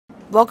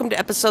welcome to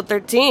episode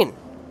 13.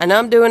 I know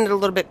I'm doing it a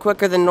little bit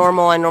quicker than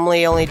normal. I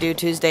normally only do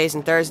Tuesdays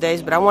and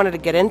Thursdays, but I wanted to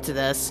get into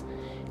this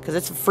because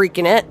it's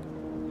freaking it.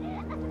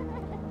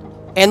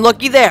 And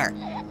looky there.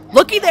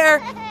 Looky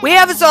there. We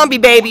have a zombie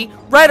baby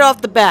right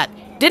off the bat.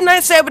 Didn't I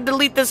say I would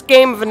delete this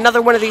game if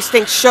another one of these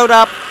things showed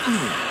up?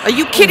 Are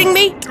you kidding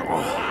me?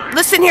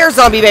 Listen here,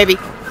 zombie baby.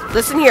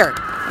 Listen here.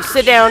 You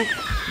sit down.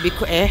 Be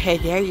hey,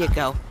 there you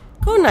go.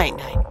 Go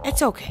night-night.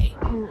 It's okay.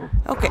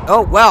 Okay.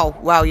 Oh, wow.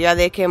 Wow, yeah,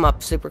 they came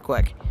up super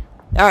quick.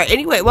 Alright,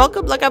 anyway,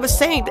 welcome, like I was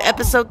saying, to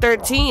episode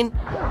 13.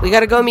 We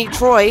gotta go meet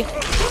Troy.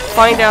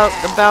 Find out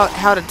about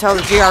how to tell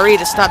the GRE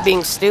to stop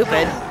being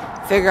stupid.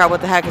 Figure out what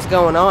the heck is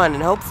going on,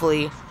 and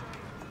hopefully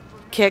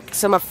kick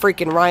some of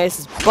freaking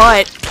RAIS'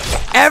 butt.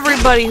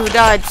 Everybody who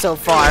died so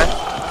far.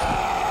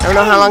 I don't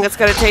know how long it's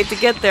gonna take to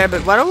get there,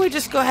 but why don't we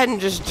just go ahead and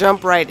just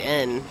jump right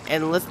in,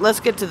 and let's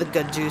get to the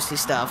good juicy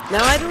stuff.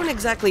 Now, I don't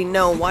exactly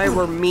know why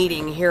we're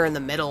meeting here in the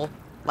middle.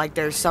 Like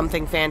there's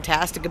something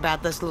fantastic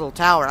about this little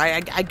tower. I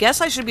guess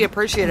I should be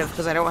appreciative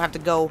because I don't have to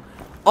go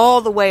all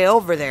the way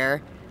over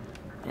there.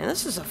 And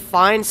this is a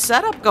fine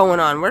setup going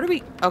on. Where do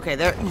we... Okay,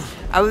 there...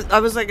 I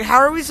was like, how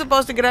are we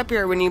supposed to get up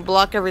here when you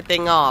block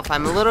everything off?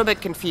 I'm a little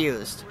bit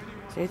confused.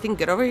 Is anything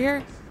good over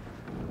here?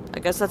 I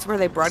guess that's where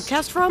they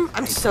broadcast from?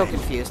 I'm so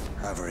confused.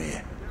 Over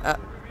here.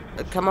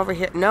 Come over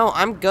here. No,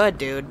 I'm good,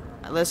 dude.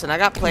 Listen, I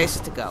got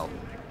places to go.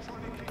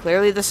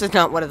 Clearly, this is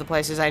not one of the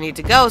places I need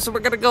to go, so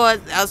we're gonna go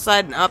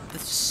outside and up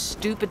this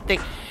stupid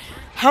thing.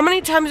 How many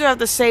times do I have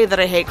to say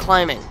that I hate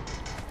climbing?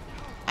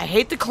 I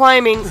hate the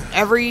climbing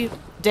every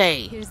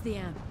day. Here's the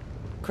amp.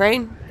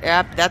 Crane?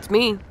 Yep, that's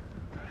me.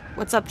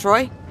 What's up,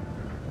 Troy?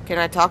 Can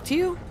I talk to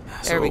you?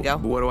 There we go.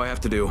 What do I have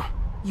to do?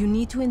 You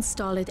need to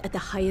install it at the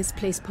highest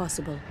place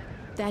possible.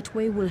 That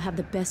way we'll have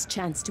the best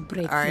chance to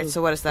break Alright, through.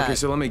 so what is that? Okay,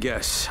 so let me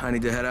guess. I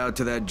need to head out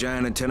to that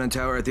giant antenna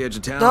tower at the edge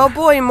of town? Oh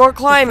boy, more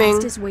climbing.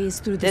 The fastest way is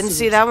through the Didn't sewers.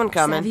 see that one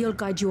coming. Savvy will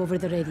guide you over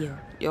the radio.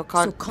 They'll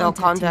So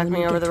contact him when me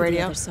you over get the to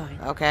radio? other side.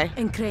 Okay.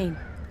 And Crane,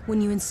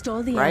 when you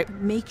install the Right. amp,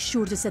 make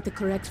sure to set the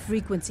correct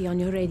frequency on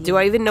your radio. Do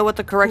I even know what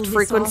the correct Pull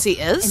this frequency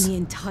off, is? And the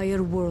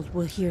entire world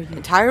will hear you.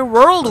 Entire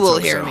world will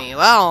hope hear so. me.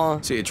 Wow.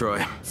 See you,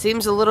 Troy.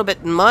 Seems a little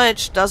bit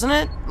much, doesn't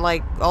it?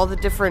 Like, all the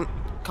different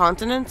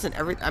continents and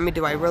every... I mean,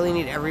 do I really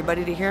need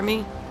everybody to hear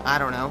me? I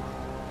don't know.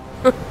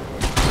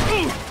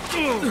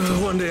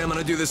 One day I'm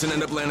gonna do this and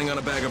end up landing on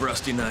a bag of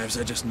rusty knives.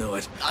 I just know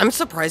it. I'm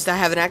surprised I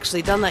haven't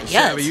actually done that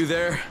yet. Savvy, you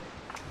there?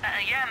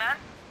 Yeah, man.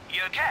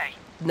 You okay?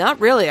 Not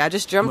really. I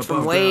just I'm jumped from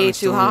above way ground, too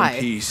still in one high.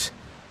 piece.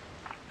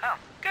 Oh,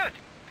 good.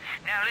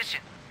 Now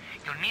listen,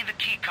 you'll need the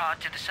key card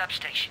to the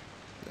substation.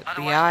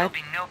 Otherwise, Yeah. there'll be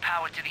no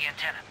power to the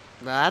antenna.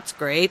 That's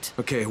great.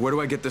 Okay, where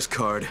do I get this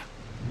card?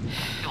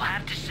 You'll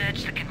have to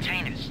search the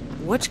containers.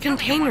 Which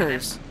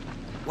containers?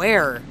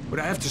 Where? Would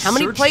I have to How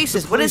many search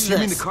places? the What place? is You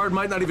mean this? the card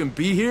might not even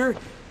be here?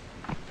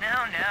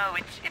 No,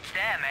 it's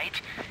there,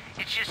 mate.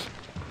 It's just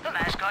the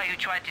last guy who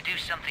tried to do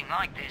something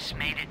like this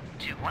made it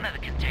to one of the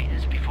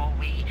containers before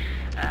we,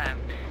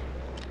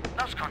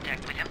 lost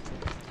contact with him.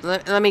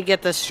 Let me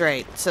get this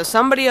straight. So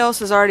somebody else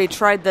has already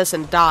tried this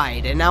and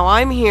died, and now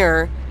I'm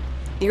here.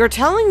 You're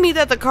telling me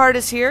that the card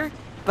is here,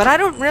 but I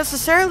don't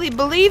necessarily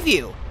believe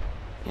you.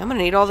 I'm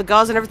gonna need all the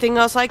gauze and everything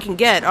else I can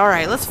get.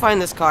 Alright, let's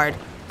find this card.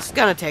 It's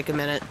gonna take a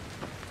minute.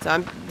 So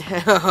I'm...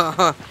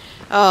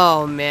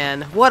 Oh,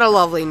 man. What a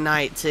lovely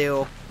night,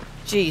 too.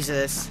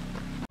 Jesus.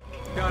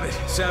 Got it.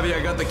 Savvy,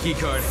 I got the key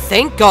card.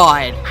 Thank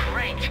God.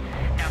 Great.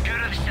 Now go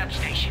to the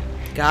substation.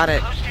 Got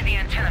it. Close to the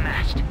antenna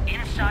mast,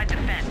 inside the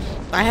fence.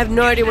 I have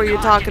no idea what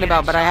you're talking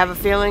about, but I have a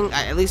feeling,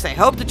 at least I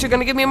hope that you're going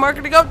to give me a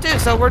marker to go to,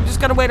 so we're just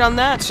going to wait on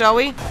that, shall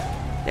we?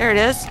 There it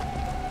is.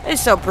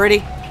 It's so pretty.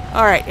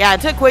 Alright, yeah,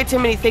 it took way too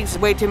many things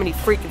and way too many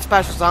freaking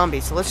special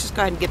zombies, so let's just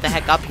go ahead and get the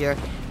heck up here.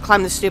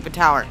 Climb this stupid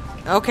tower.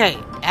 Okay,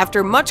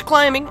 after much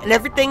climbing and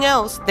everything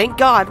else, thank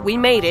God we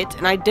made it,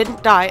 and I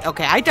didn't die.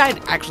 Okay, I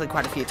died actually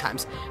quite a few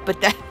times,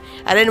 but that,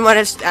 I didn't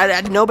want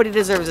to, nobody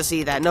deserves to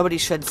see that. Nobody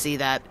should see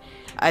that.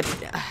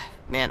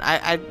 Man,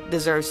 I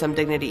deserve some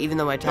dignity, even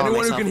though I tell Anyone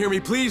myself. who can hear me,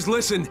 please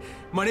listen.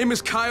 My name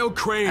is Kyle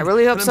Crane. I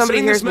really hope and I'm somebody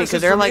sending hears this me, because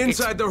message they're from like,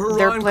 inside the they're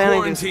Huron planning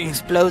quarantine. to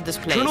explode this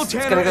place. Colonel It's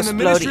Tanner gonna and the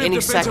explode Ministry any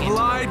of Defense second. have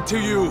lied to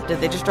you.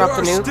 Did they just drop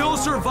the There are nuke? still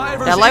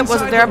survivors That light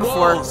wasn't inside there the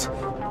before. walls.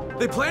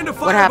 They plan to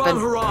What happened?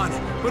 firebomb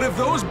Huron, but if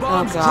those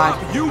bombs God.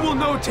 drop, you will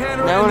know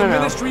Tanner No, and the no, no.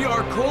 Ministry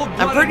are cold-blooded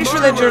I'm pretty sure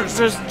they murderers.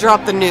 just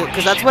dropped the nuke,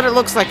 because that's what it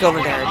looks like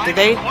over there. Did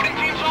they?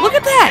 Look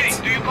at that!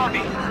 Do you copy?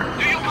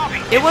 Do you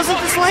copy? It wasn't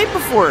this light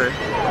before.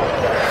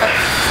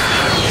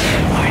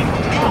 I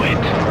knew it.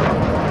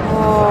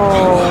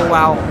 Oh,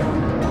 wow.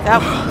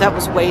 That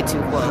was way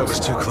too close. That was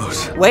too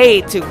close.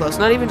 Way too close.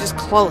 Not even just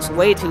close,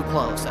 way too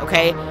close,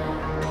 okay?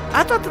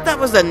 I thought that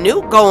was a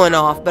nuke going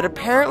off, but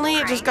apparently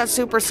it just got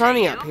super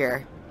sunny up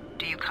here.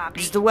 Do you copy?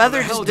 Just the weather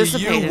What the hell just do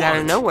you dissipated out of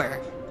want?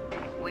 nowhere.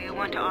 We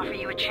want to offer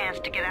you a chance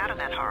to get out of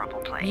that horrible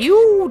place.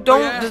 You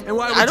don't... yeah? And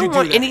why would I don't you do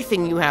want that?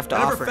 anything you have to I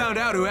never offer. found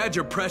out who had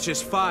your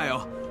precious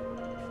file.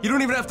 You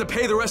don't even have to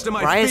pay the rest of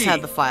my RAIS fee.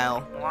 had the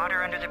file.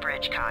 Water under the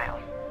bridge, Kyle.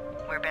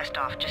 We're best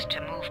off just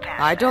to move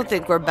past I don't that.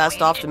 think we're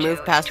best All we off to need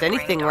move past bring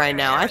anything Dr. right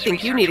now. I Sam's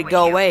think you need to research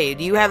go with away. you.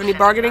 Do you have any Send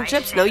bargaining RAIS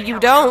chips? in No, to you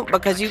help don't, Dr.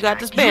 because you got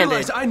Black's You disbanded.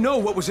 realize I know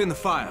what was in the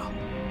file.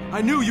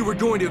 I knew you were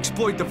going to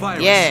exploit the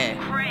virus. Yeah.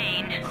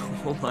 Crane.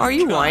 Oh my Are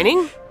you God.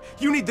 whining?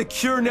 You need the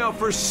cure now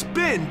for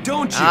spin,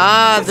 don't you?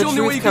 Ah, That's the the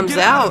only way truth you can comes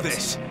get out of out.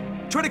 this.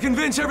 Try to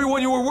convince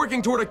everyone you were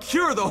working toward a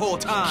cure the whole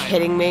time.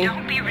 Kidding me?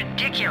 Don't be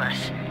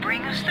ridiculous.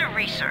 Bring us the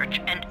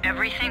research and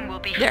everything will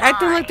be They're fine.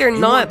 acting like they're You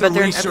not, want the but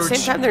they're at the research?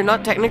 same time they're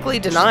not technically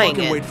denying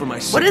fucking it. wait for my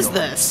What is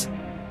signal. this?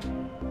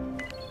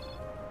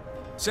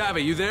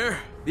 Savvy, you there?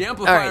 The Alright,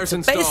 amplifier's so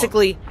installed.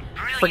 basically,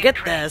 Brilliant, forget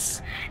Crane.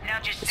 this. Now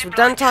just So sit we're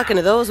done right talking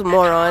to down. those That's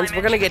morons. all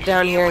We're gonna I'm get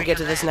down here and get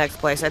to this next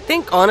place. I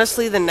think,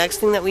 honestly, the next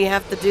thing that we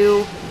have to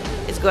do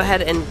is go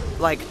ahead and,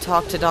 like,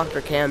 talk to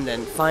Dr.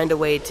 Camden. Find a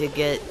way to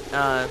get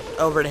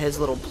over to his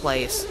little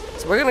place.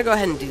 So we're gonna go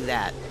ahead and do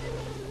that.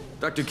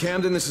 Dr.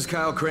 Camden, this is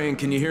Kyle Crane.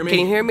 Can you hear me? Can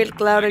you hear me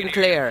loud and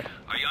clear?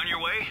 Are you on your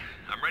way?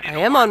 I'm ready. I to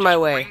am work. on my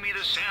Just way. Bring me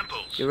the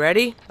samples. You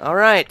ready?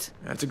 Alright.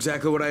 That's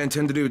exactly what I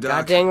intend to do, Doc.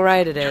 God dang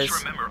right it is.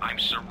 Just remember, I'm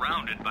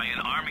surrounded by an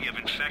army of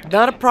infected.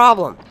 Not a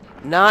problem.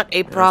 Not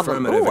a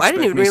problem. affirmative. Ooh, I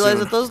didn't even Expect me realize soon.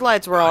 that those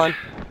lights were on.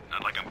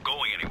 Not like I'm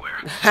going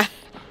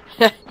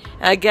anywhere.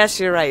 I guess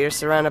you're right. You're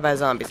surrounded by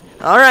zombies.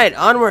 Alright,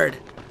 onward.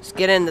 Let's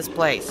get in this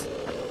place.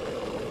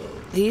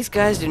 These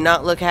guys do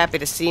not look happy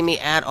to see me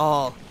at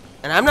all.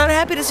 And I'm not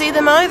happy to see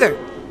them either.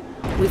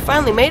 We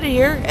finally made it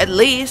here, at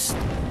least.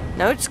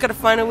 Now we just gotta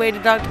find a way to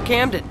Dr.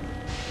 Camden.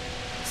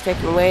 It's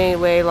taking way,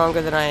 way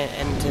longer than I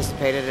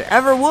anticipated it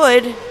ever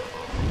would.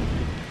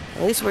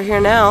 At least we're here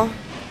now.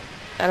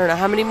 I don't know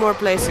how many more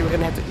places we're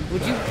gonna have to.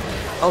 Would you?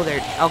 Oh,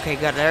 they're okay.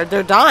 Good.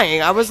 They're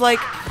dying. I was like,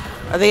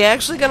 are they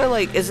actually gonna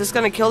like? Is this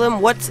gonna kill them?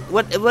 What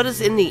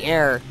is in the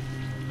air?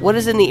 What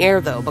is in the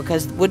air though?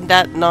 Because wouldn't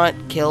that not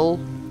kill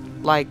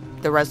like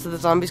the rest of the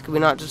zombies? Could we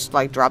not just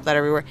like drop that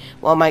everywhere?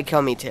 Well, it might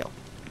kill me too.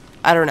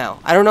 I don't know.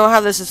 I don't know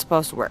how this is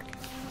supposed to work.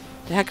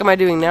 The heck am I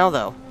doing now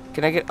though?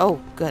 Can I get? Oh,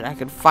 good. I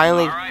can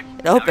finally All right.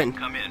 it open.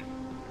 Come in.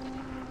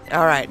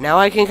 All right, now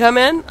I can come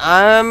in.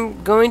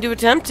 I'm going to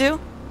attempt to.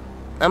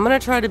 I'm gonna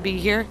try to be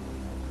here.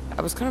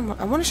 I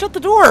want to shut the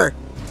door.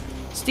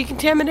 It's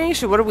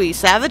decontamination. What are we,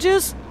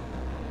 savages?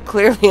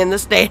 Clearly, in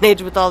this day and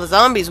age with all the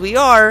zombies, we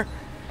are.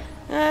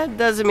 That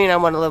doesn't mean I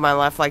want to live my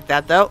life like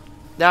that, though.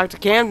 Dr.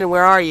 Camden,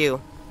 where are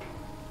you?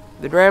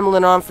 Been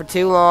rambling on for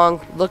too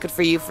long. Looking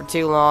for you for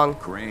too long.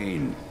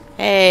 Crane.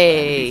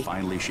 Hey.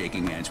 Finally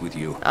shaking hands with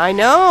you. I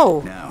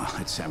know. Now,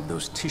 let's have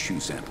those tissue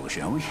samples,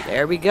 shall we?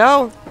 There we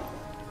go.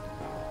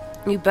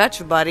 You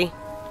betcha, buddy.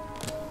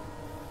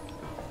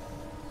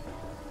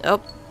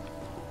 Oh.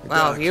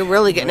 Wow, Doc, you're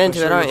really getting mind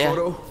into if I it, show aren't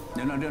you a you?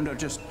 photo? No,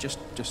 just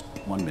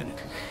 1 minute.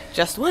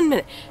 Just 1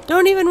 minute.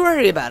 Don't even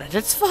worry about it.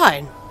 It's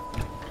fine.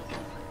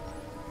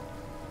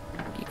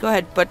 You go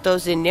ahead and put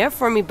those in there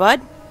for me,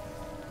 bud.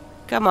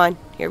 Come on.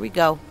 Here we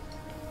go.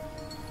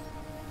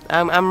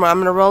 I'm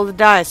gonna roll the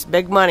dice.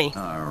 Big money.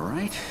 All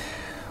right.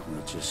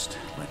 We'll just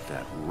let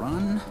that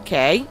run.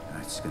 Okay.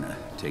 That's gonna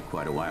take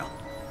quite a while.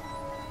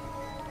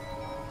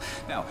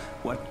 Now,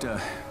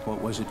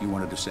 what was it you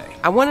wanted to say?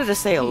 I wanted to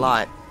say a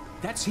lot.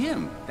 That's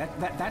him.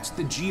 That's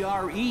the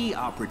GRE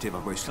operative I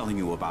was telling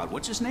you about.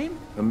 What's his name?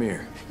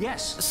 Amir.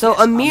 Yes. So yes,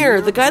 Amir,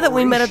 the guy that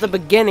we met at the Qureshi.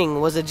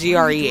 beginning, was a What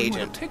are GRE you doing with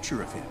agent. a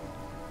picture of him.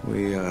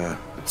 We,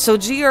 So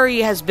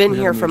GRE has been We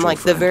have here a from mutual like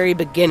the friend. very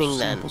beginning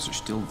then. Samples are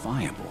still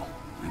viable.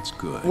 That's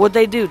good. What'd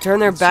they do? Turn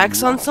their Let's see,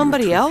 backs on your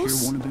somebody trip here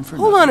else? won't have been for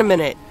Hold on a nothing.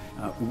 minute.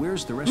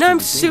 Where's the rest Now of I'm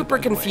the data, super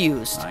by the way?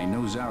 confused. I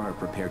know Zara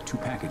prepared 2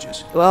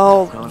 packages.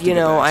 Well, I'll have to you get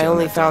know, back to I you on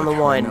only that, found the Doc.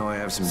 I one. know I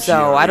have some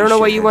So I don't know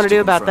what you want to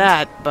do about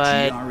that,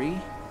 but GRE?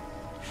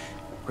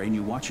 Crane,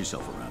 you watch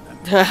yourself around them.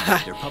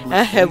 Their public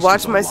I face watch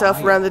is a myself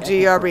lie around the of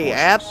epic GRE.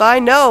 Yep, proportions. I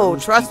know.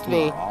 Those Trust people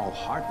me. are all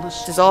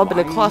heartless, It's all been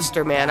a lying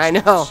cluster, man. I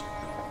know. bastards.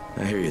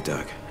 I hear you,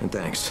 Doc. And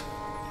thanks.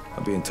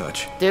 I'll be in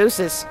touch.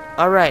 Deuces.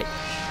 Alright.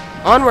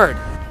 Onward.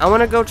 I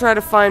want to go try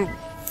to find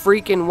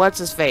freaking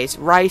what's-his-face.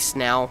 RAIS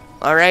now.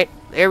 Alright?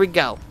 There we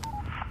go.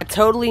 I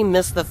totally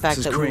missed the fact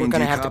This that is we were Crane. going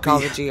to Do you have to call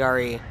the copy?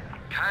 GRE.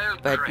 Kyle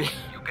But- Crane,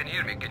 you can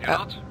hear me, can you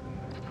not?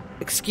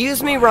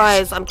 Excuse me,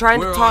 RAIS. I'm trying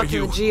to Where talk are to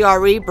you?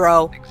 the GRE,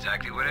 bro.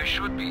 Exactly where I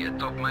should be,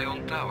 atop my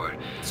own tower.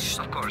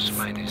 Of course,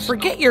 mine is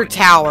Forget not your quite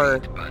tower.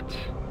 great,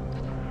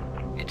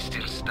 but it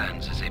still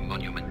stands as a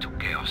monument to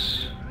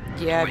chaos.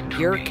 Yeah, To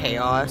you're entropy,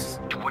 chaos.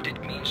 To what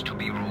it means to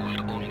be ruled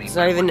only It's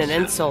by not even an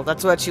oneself. insult.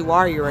 That's what you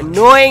are. You're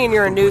annoying and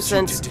you're a For what you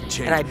nuisance. did to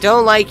Jane. And I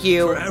don't like For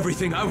you.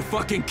 everything, I will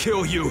fucking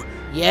kill you.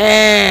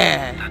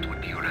 Yeah. That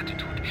would be your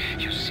attitude.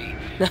 You see,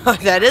 No,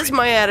 that is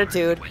my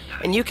attitude.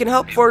 And you can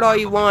hope for it all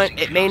you want.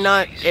 It may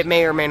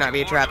or may not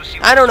be a trap.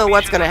 I don't know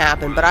what's gonna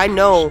happen, but I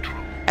know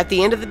at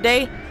the end of the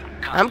day,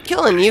 I'm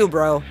killing you,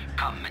 bro.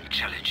 come and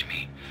challenge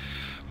me.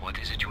 What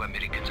is it you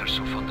Americans are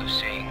so fond of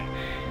saying?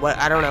 What?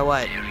 I don't know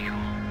what. Dare you?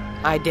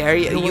 I dare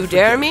you. You know You what,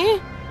 dare forget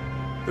me?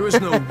 There is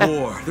no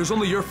war. There's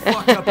only your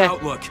fucked up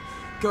outlook.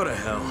 Go to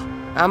hell.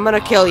 I'm gonna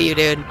kill you,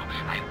 dude.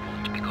 I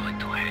won't be going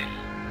to hell.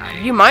 I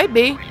You might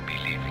be. will be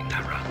leaving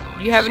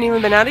Arrakis. You haven't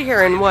even been out of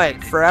here in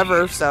what?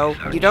 Forever, so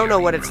you don't know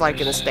what it's like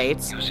in the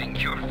States. Using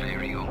your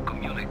very own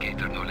community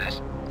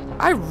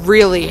I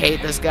really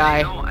hate this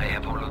guy. Now I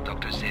have all of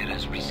Dr.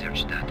 Zera's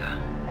research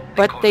data.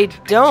 But they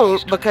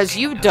don't because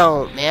you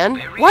don't, man.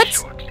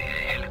 What?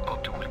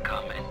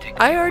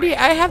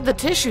 I have the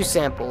tissue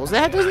samples.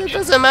 It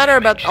doesn't matter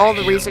about all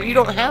the research. You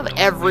don't have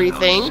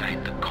everything.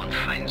 The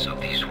confines of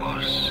these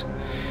walls.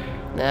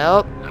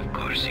 Nope. Of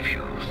course, if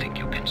you think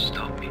you can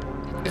stop me.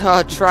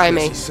 Oh, try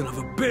me. Son of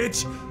a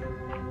bitch.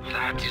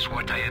 That is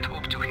what I had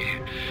hoped to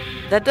hear.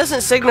 That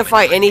doesn't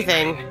signify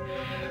anything.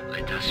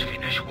 Let us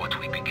finish what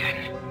we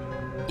began.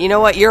 You know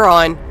what? You're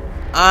on.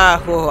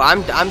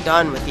 I'm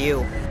done with you.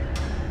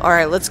 All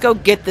right, let's go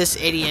get this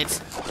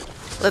idiot.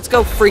 Let's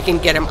go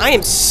freaking get him. I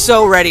am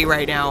so ready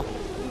right now.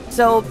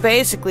 So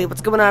basically,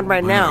 what's going on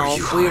right now?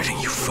 You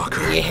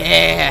fucker.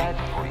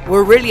 Yeah,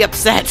 we're really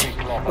upset.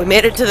 We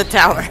made it to the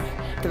tower.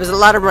 There was a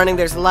lot of running.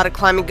 There's a lot of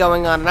climbing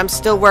going on, and I'm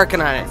still working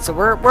on it. So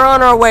we're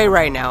on our way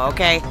right now.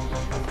 Okay,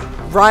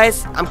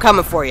 RAIS, I'm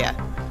coming for you.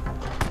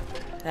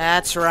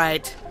 That's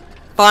right.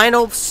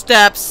 Final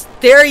steps.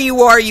 There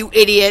you are, you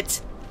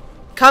idiot.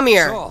 Come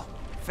here. So,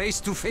 face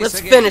to face Let's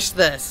again. finish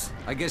this.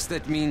 I guess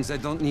that means I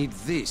don't need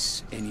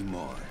this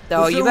anymore.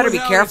 Oh, you better be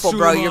careful,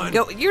 bro.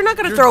 You're not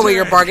gonna You're throw away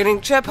your dead.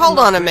 bargaining chip. Hold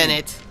on a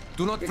minute.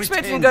 Do not You're pretend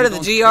expecting to go to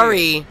the you don't GRE.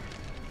 care.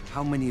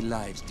 How many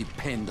lives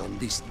depend on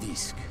this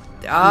disc?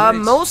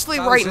 Mostly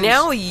right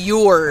now,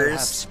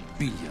 yours. Perhaps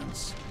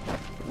billions.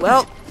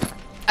 Well,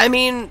 I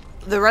mean,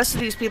 the rest of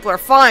these people are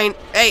fine.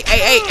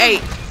 Hey.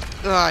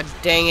 God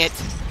dang it.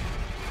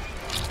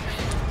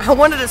 I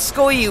wanted to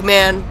school you,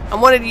 man. I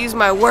wanted to use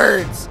my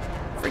words.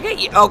 Forget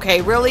you.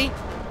 Okay, really?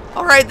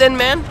 Alright then,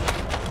 man.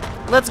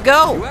 Let's You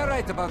go. were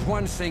right about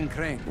one thing,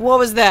 Crane. What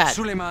was that?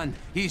 Suleiman,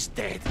 he's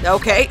dead.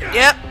 Okay,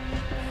 yep.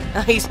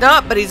 He's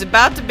not, but he's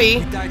about to be.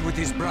 He died with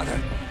his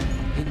brother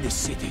in the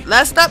city.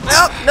 Last time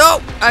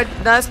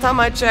last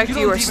time I checked,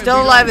 you were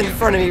still alive in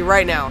front of me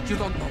right now. You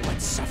don't know what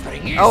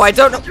suffering is. Oh, I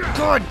don't know.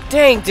 God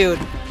dang, dude.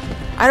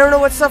 I don't know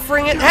what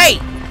suffering is. Hey,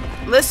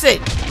 listen.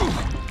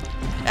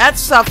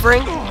 That's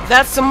suffering.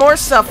 That's some more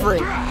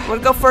suffering.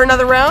 Want to go for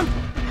another round?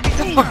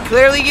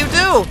 Clearly you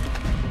do.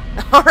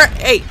 All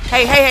right.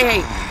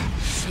 Hey.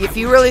 If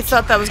you really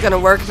thought that was going to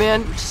work,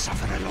 man,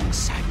 Suffer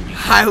alongside me.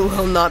 I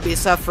will not be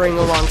suffering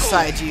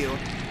alongside you.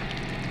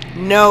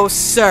 No,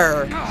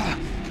 sir.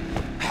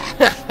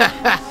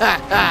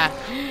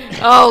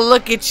 Oh,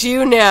 look at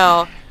you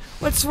now.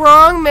 What's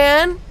wrong,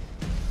 man?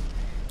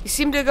 You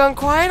seem to have gone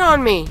quiet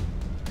on me.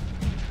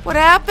 What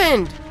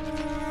happened?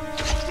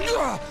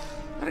 I'm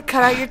gonna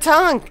cut out your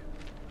tongue.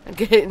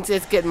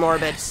 It's getting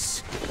morbid.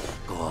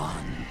 Go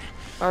on.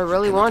 I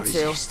really want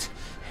to. Resist.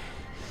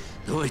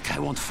 Do it. I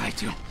won't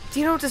fight you.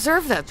 You don't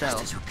deserve that, though.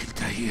 As you killed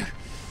Tahir.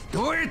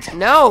 Do it.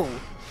 No.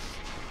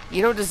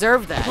 You don't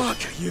deserve that.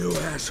 Fuck you,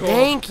 asshole.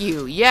 Thank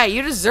you. Yeah,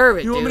 you deserve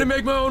it, You want me to dude.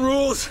 make my own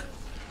rules?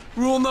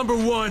 Rule number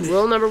 1.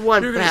 Rule number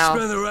 1, You're gonna pal.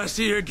 spend the rest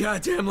of your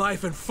goddamn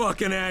life in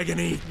fucking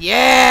agony.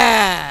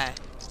 Yeah!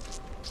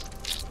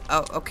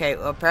 Oh, okay.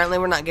 Well, apparently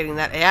we're not getting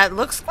that. Yeah, it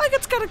looks like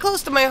it's kind of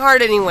close to my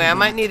heart anyway. I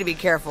might need to be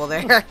careful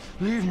there.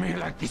 Leave me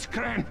like this,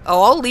 Crane.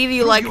 Oh, I'll leave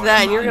you like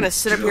that, and you're gonna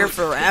sit up here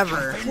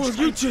forever. Will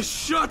you just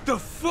shut the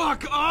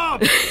fuck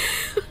up?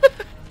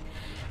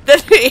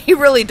 He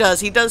really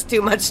does. He does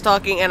too much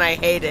talking, and I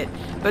hate it.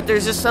 But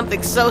there's just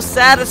something so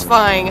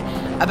satisfying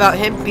about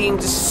him being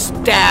just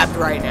stabbed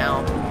right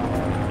now.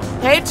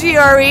 Hey,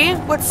 GRE,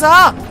 what's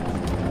up?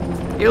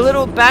 Your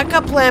little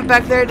backup plan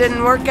back there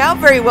didn't work out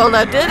very well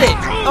now, did it?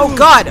 Oh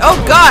God,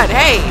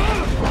 hey!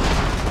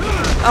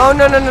 Oh,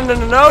 no.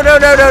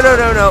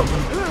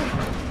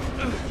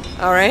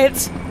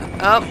 Alright.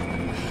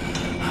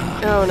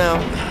 Oh, no.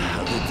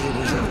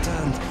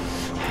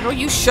 No,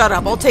 you shut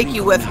up. I'll take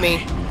you with me.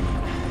 If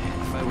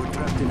I were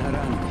trapped in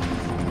Haran,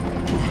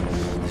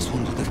 this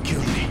one would have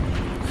killed me.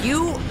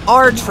 You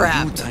are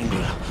trapped.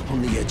 Tangle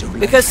on the edge of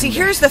Because, see,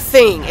 here's the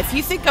thing. If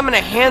you think I'm gonna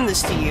hand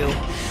this to you,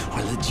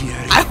 while the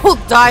GRE I will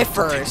die take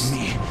first.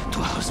 me to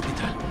a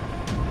hospital.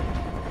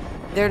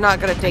 They're not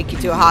gonna take you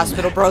to a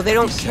hospital, bro. They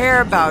don't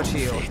care about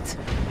you. Fate.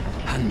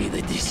 Hand me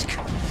the disc,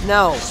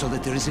 No. so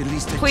that there is at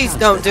least a Please chance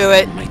don't that do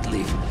Haran it. might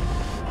live.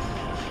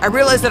 I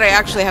realize that I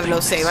actually have no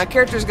say. My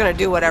character's gonna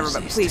do whatever,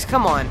 but please,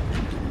 come on.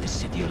 The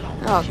city alone.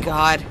 Oh,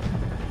 God.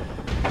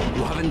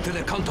 You have until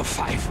the count of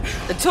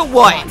 5. Until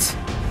what?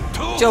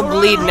 Joe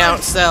bleeding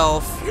out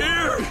self.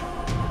 Here!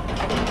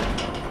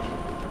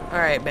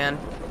 Alright, man.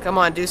 Come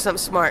on, do something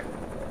smart.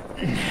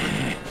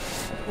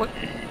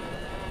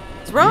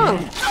 What's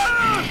wrong?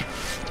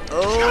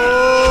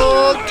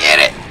 Oh, get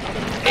it!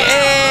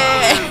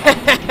 Yeah.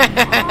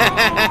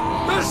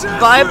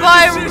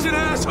 Bye-bye.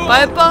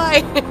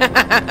 Bye-bye.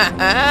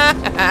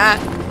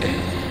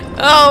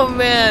 Oh,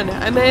 man.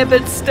 I may have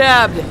been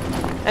stabbed.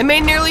 I may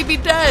nearly be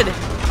dead.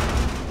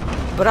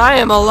 But I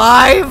am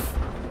alive.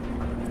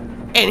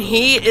 And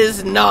he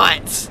is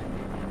not.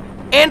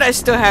 And I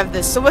still have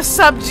this. So what's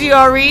up,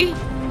 GRE?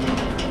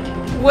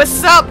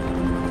 What's up?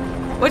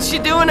 What you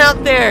doing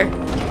out there?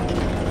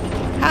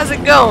 How's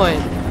it going?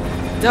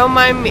 Don't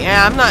mind me.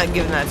 I'm not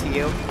giving that to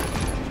you.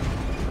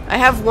 I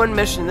have one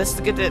mission. This is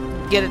to get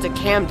it to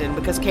Camden,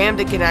 because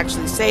Camden can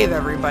actually save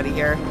everybody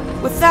here.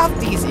 without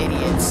these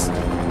idiots.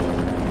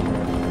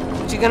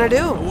 What you gonna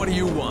do? What do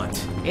you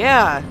want?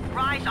 Yeah,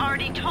 RAIS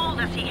already told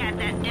us he had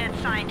that dead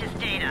scientist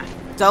data.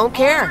 don't All we're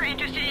care.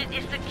 interested in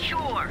is the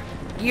cure.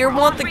 You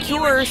want the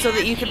cure so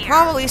that you can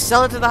probably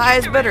sell it to the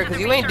highest bidder, because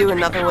you ain't doing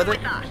nothing with it.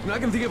 I'm not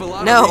gonna think of a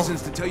lot No. of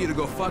reasons to tell you to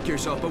go fuck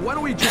yourself, but why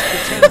don't we just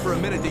pretend for a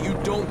minute that you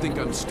don't think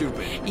I'm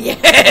stupid?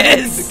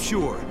 Yes! The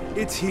cure.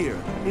 It's here,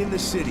 in the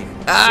city,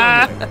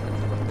 Ah. somewhere.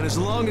 And as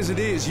long as it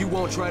is, you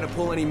won't try to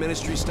pull any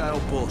ministry-style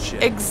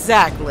bullshit.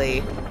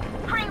 Exactly.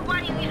 Crane,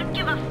 why do you even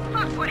give a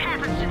fuck what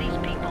happens to these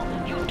people?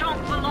 You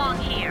don't belong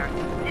here.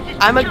 This is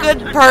I'm a just good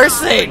job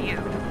person. for you.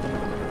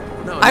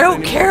 No, I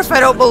don't care if I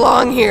don't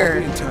belong Be here.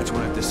 in touch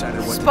when I've decided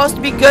what It's supposed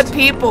to be good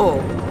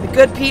people. The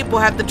good people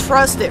have to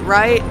trust it,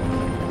 right?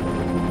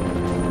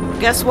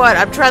 Guess what?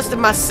 I'm trusting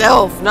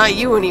myself, not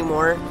you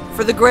anymore.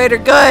 For the greater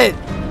good.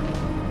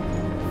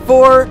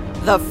 For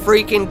the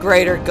freaking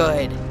greater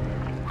good.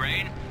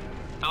 Crane?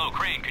 Hello,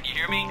 Crane. Can you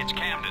hear me? It's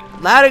Camden.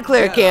 Loud and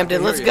clear, Yeah, I Camden.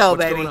 can Let's hear you. go,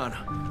 What's baby. going on?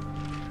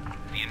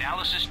 The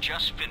analysis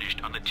just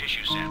finished on the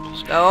tissue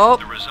samples. Oh.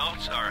 The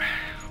results are...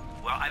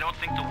 Well, I don't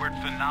think the word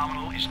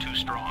phenomenal is too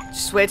strong.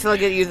 Just wait till I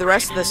get you the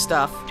rest of this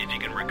stuff. If you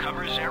can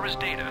recover Zara's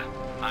data,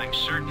 I'm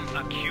certain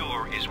a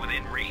cure is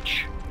within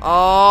reach.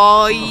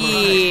 Oh,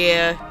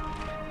 yeah.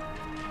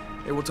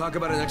 Hey, we'll talk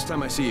about it next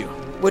time I see you.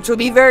 Which will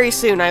be very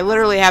soon. I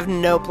literally have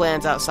no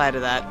plans outside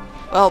of that.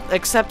 Well,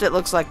 except it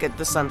looks like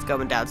the sun's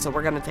going down, so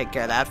we're going to take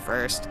care of that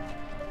first.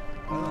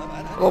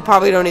 We'll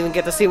probably don't even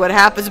get to see what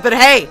happens, but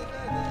hey!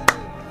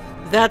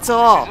 That's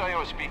all.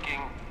 Zio speaking.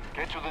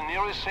 Get to the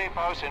nearest safe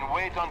house and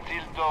wait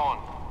until dawn.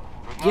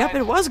 Good Yep, night.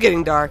 it was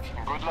getting dark.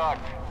 Good luck.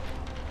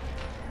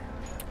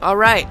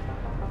 Alright.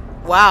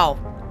 Wow.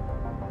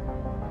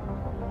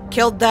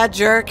 Killed that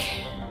jerk.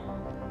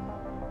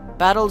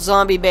 Battled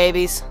zombie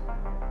babies.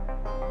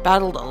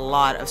 Battled a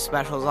lot of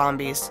special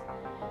zombies.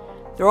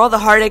 Through all the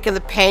heartache and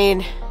the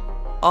pain,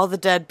 all the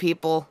dead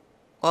people,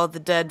 all the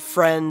dead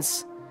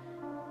friends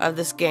of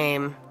this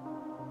game.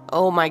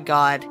 Oh my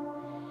god.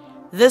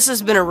 This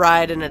has been a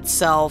ride in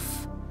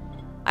itself.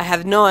 I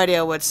have no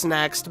idea what's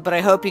next, but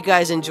I hope you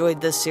guys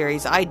enjoyed this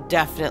series. I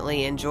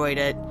definitely enjoyed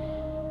it.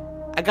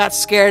 I got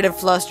scared and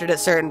flustered at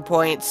certain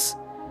points,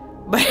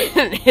 but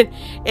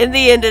in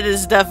the end it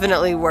is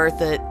definitely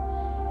worth it.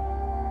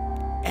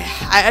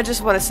 I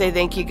just want to say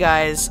thank you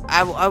guys.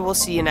 I will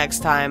see you next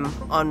time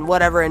on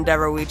whatever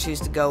endeavor we choose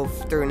to go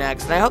through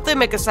next. And I hope they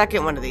make a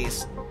second one of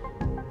these.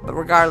 But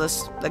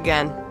regardless,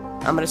 again,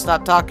 I'm going to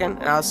stop talking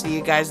and I'll see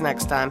you guys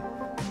next time.